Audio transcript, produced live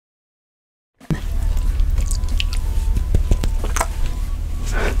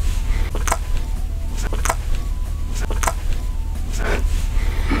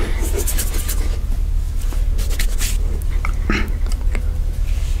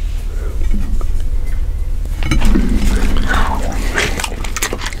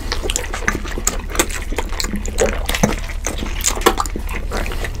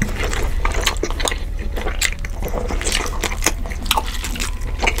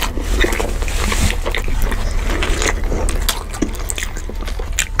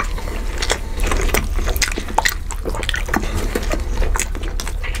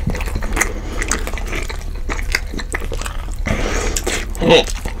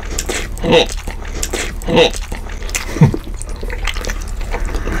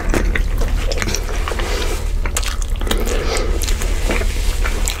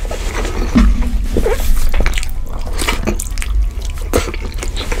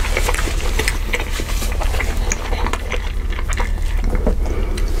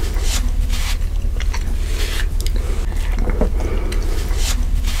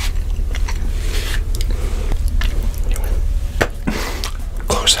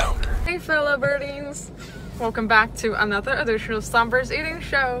Fellow birdies, welcome back to another edition of SongByrd's eating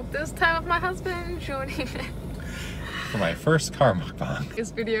show. This time with my husband joining me for my first car mukbang.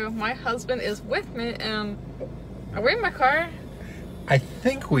 This video, my husband is with me, and are we in my car? I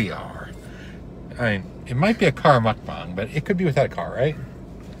think we are. I mean, it might be a car mukbang, but it could be without a car, right?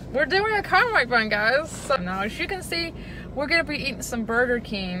 We're doing a car mukbang, guys. So now, as you can see, we're gonna be eating some Burger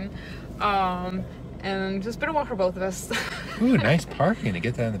King, and just been a while for both of us. Ooh, nice parking to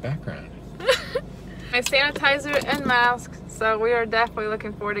get that in the background. My sanitizer and mask, so we are definitely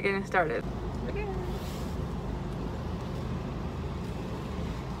looking forward to getting started.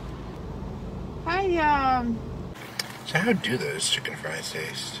 Hi, So how do those chicken fries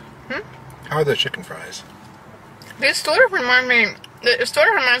taste? How are those chicken fries? They sort of remind me, it sort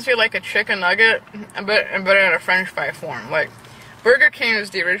of reminds me of like a chicken nugget, but in a French fry form. Like, Burger King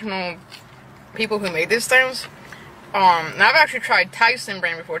is the original people who made these things. And I've actually tried Tyson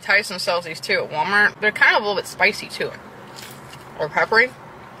brand before. Tyson sells these too at Walmart. They're kind of a little bit spicy too. Or peppery.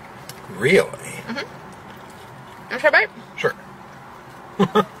 Really? Mm-hmm. Want to try a bite? Sure.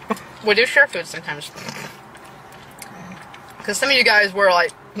 We do share food sometimes. Because some of you guys were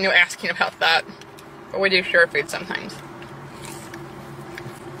like, you know, asking about that. But we do share food sometimes.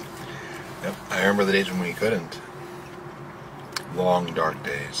 Yep, I remember the days when we couldn't. Long, dark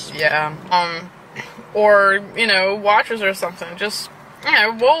days. Yeah. Or, you know, watches or something. Just, you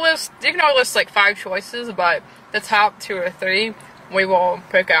know, we'll list, you can only list like 5 choices, but the top 2 or 3 we will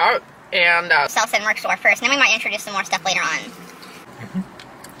pick out. And, Self in work store first, and then we might introduce some more stuff later on.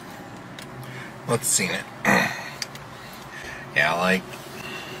 Let's see it. Yeah, like,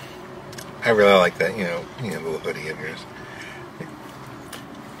 I really like that, you know, little hoodie of yours.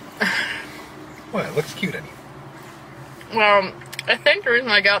 Well, it looks cute on you. Well, I think the reason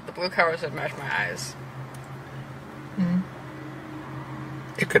I got the blue color is it matched my eyes.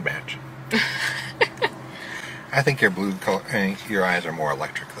 It could match. I think your blue color, your eyes are more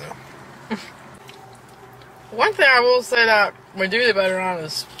electric though. One thing I will say that we do the better on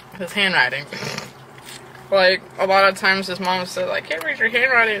is his handwriting. Like, a lot of times his mom said, I can't read your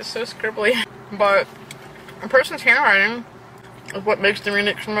handwriting, it's so scribbly. But a person's handwriting is what makes them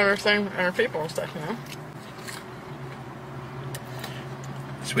unique from other people and stuff, you know?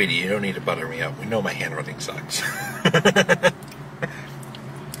 Sweetie, you don't need to butter me up. We know my handwriting sucks.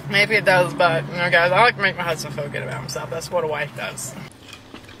 Maybe it does, but, you know, guys, I like to make my husband feel good about himself. That's what a wife does.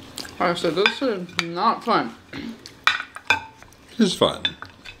 Alright, so this is not fun. It's fun.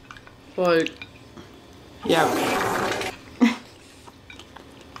 Like, yeah.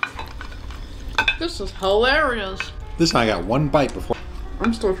 This is hilarious. This time I got one bite before.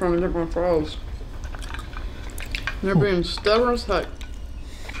 I'm still trying to get my fries. They're being stubborn as heck.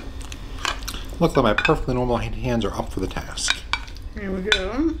 Look like my perfectly normal hands are up for the task. Here we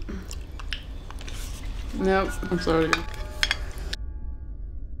go. Nope, I'm sorry.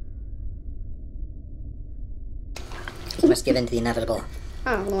 You must give in to the inevitable.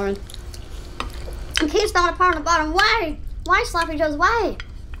 Oh, Lord. The keys falling apart on the bottom. Why? Why slap each other's way?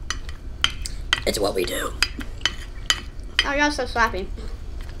 It's what we do. Oh, you're so slappy.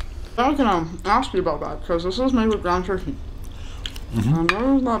 I can ask you about that, because this is made with ground turkey. I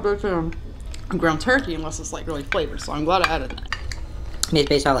know it's not a big fan of ground turkey unless it's like really flavored, so I'm glad I added that. It's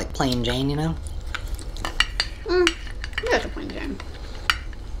based off like plain Jane, you know? Yeah, it's a plain Jane.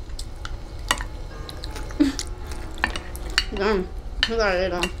 Done. I got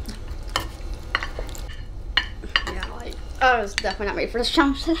it on. Yeah, like, I was definitely not made for this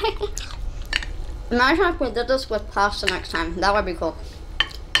challenge today. Imagine if we did this with pasta next time. That would be cool.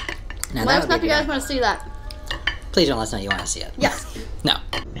 Now, let us know if you guys want to see that. Please don't let us know you want to see it. Yes. No.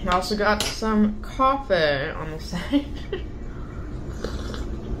 I also got some coffee on the side.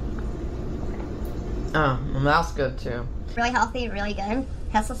 Oh, well, that's good too. Really healthy, really good.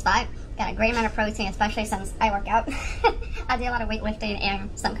 Has some spike. Got a great amount of protein, especially since I work out. I do a lot of weightlifting and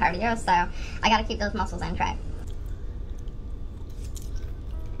some cardio, so I got to keep those muscles in track.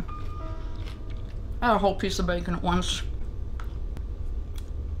 I had a whole piece of bacon at once.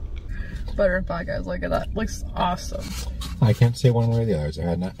 Butter pie, guys. Look at that. Looks awesome. I can't say one way or the other.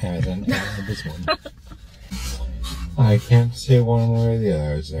 I hadn't had this one. I can't say one way or the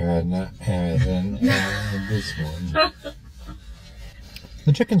other, so I had not had this one.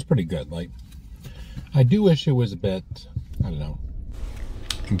 The chicken's pretty good. Like, I do wish it was a bit, I don't know.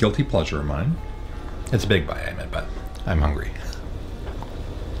 A guilty pleasure of mine. It's a big bite, I admit, but I'm hungry.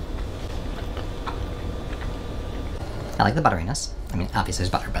 I like the butteriness. I mean, obviously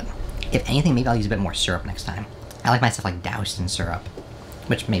there's butter, but if anything, maybe I'll use a bit more syrup next time. I like my stuff like doused in syrup,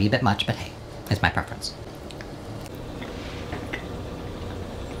 which may be a bit much, but hey, it's my preference.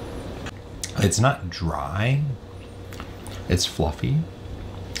 It's not dry. It's fluffy.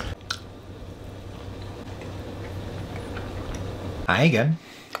 Hi again.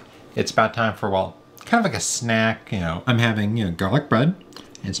 It's about time for, well, kind of like a snack, you know. I'm having, you know, garlic bread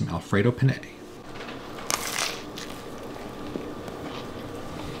and some Alfredo penne.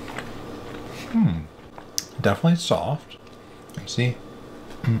 Definitely soft. You see?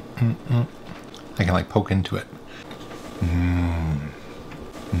 I can like poke into it.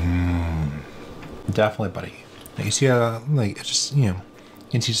 Definitely, buddy. Now you see how, like, it's just, you know,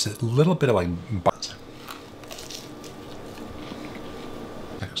 you can see just a little bit of like buzz.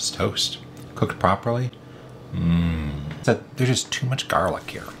 It's toast. Cooked properly. There's just too much garlic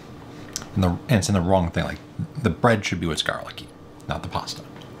here. And it's in the wrong thing. Like, the bread should be what's garlicky, not the pasta.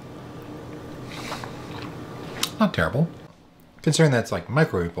 Not terrible. Considering that's like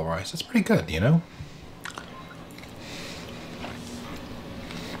microwavable rice, that's pretty good, you know?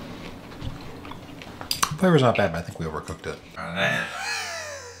 Flavor's not bad, but I think we overcooked it.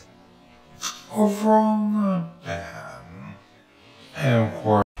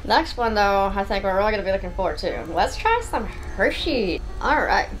 Next one, though, I think we're really going to be looking forward to. Let's try some Hershey. All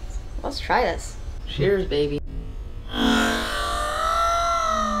right, let's try this. Cheers, baby.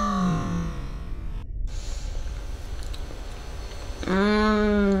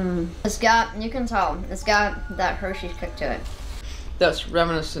 It's got, you can tell, it's got that Hershey's kick to it. That's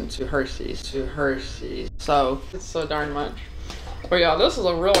reminiscent to Hershey's, So, it's so darn much. But yeah, this is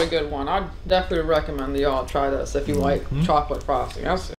a really good one. I definitely recommend that y'all try this if you like chocolate frosting.